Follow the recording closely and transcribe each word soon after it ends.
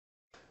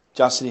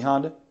Johnson City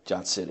Honda,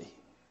 Johnson City.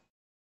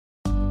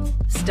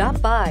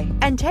 Stop by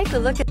and take a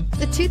look at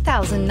the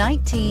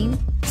 2019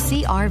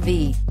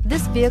 CR-V.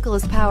 This vehicle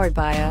is powered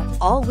by a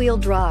all-wheel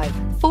drive,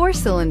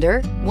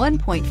 4-cylinder,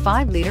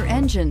 1.5-liter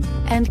engine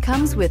and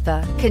comes with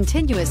a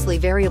continuously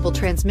variable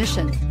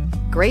transmission.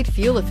 Great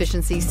fuel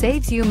efficiency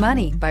saves you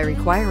money by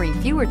requiring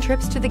fewer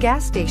trips to the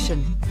gas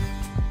station.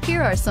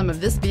 Here are some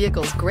of this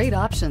vehicle's great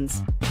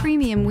options: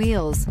 premium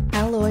wheels,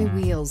 alloy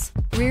wheels,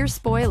 rear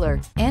spoiler,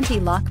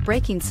 anti-lock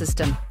braking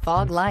system,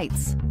 fog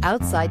lights,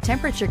 outside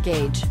temperature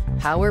gauge,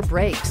 power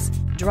brakes,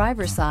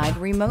 driver's side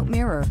remote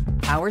mirror,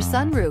 power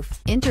sunroof,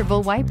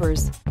 interval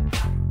wipers.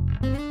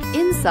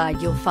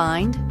 Inside you'll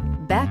find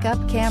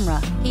backup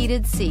camera,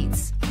 heated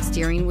seats,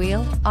 steering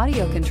wheel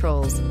audio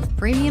controls,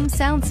 premium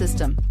sound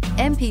system,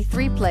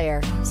 MP3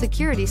 player,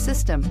 security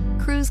system,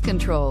 cruise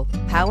control,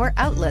 power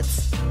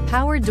outlets,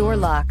 power door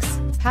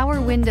locks, power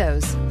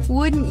windows.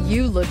 Wouldn't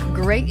you look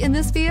great in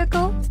this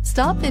vehicle?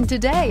 Stop in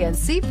today and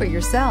see for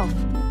yourself.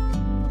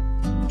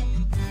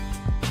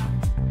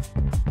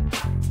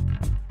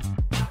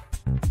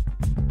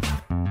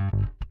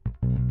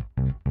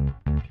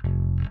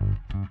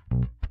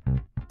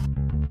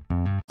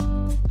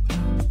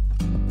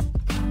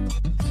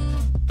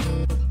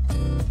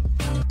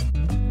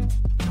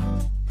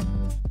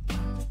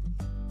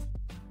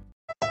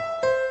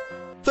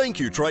 Thank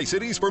you,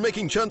 Tri-Cities, for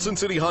making Johnson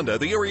City Honda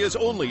the area's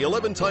only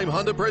 11-time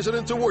Honda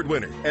President's Award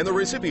winner and the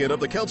recipient of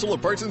the Council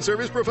of Parts and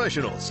Service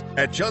Professionals.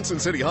 At Johnson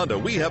City Honda,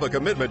 we have a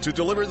commitment to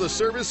deliver the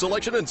service,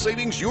 selection, and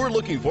savings you're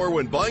looking for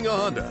when buying a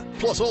Honda.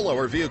 Plus, all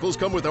our vehicles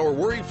come with our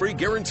worry-free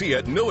guarantee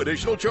at no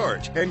additional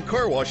charge and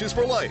car washes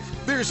for life.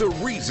 There's a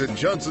reason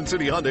Johnson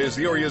City Honda is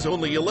the area's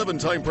only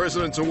 11-time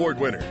President's Award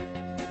winner.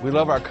 We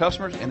love our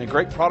customers and the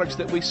great products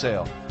that we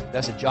sell.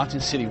 That's the Johnson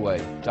City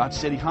way.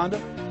 Johnson City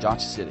Honda,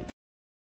 Johnson City.